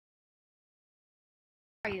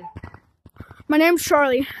Are you? My name's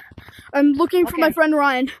Charlie. I'm looking for my friend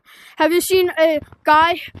Ryan. Have you seen a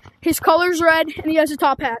guy? His color's red and he has a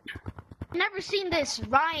top hat. I've never seen this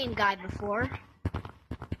Ryan guy before.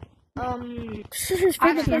 This is his I've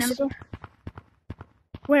favorite seen place to him. go.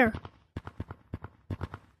 Where?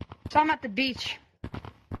 So I'm at the beach.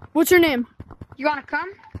 What's your name? You wanna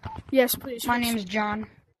come? Yes, please. My name's John.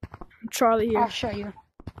 Charlie here. I'll show you.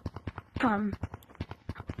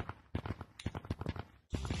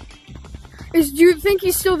 Do you think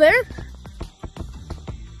he's still there?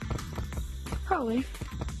 Probably.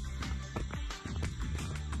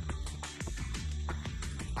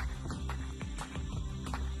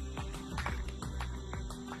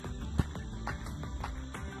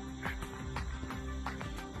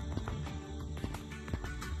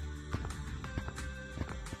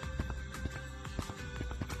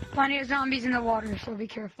 Plenty of zombies in the water, so be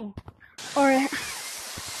careful. Alright.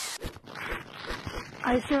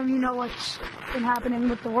 I assume you know what's been happening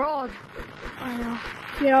with the world. I know.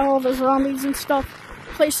 Yeah, all the zombies and stuff.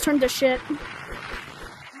 Place turned to shit.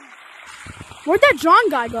 Where'd that John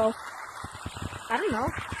guy go? I don't know.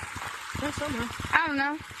 That's somewhere. I don't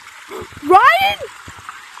know. Ryan!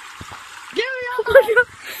 Give me up!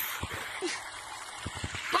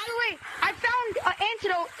 By the way, I found an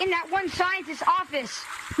antidote in that one scientist's office.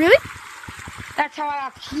 Really? That's how I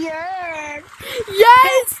got here.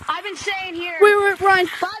 Yes! I've been saying here. Wait, Ryan.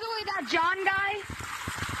 By the way, that John guy,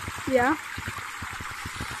 Yeah?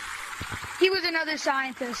 he was another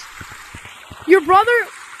scientist. Your brother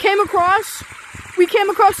came across, we came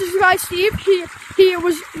across this guy, Steve. We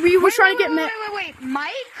were trying to get met. Wait.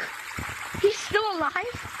 Mike? He's still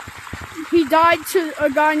alive? He died to a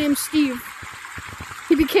guy named Steve.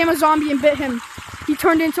 He became a zombie and bit him. He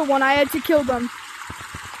turned into one. I had to kill them.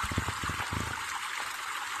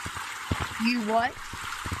 You what?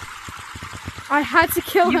 I had to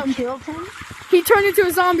kill him. You killed him? He turned into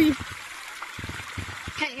a zombie.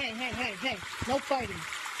 Hey. No fighting.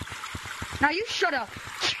 Now you shut up.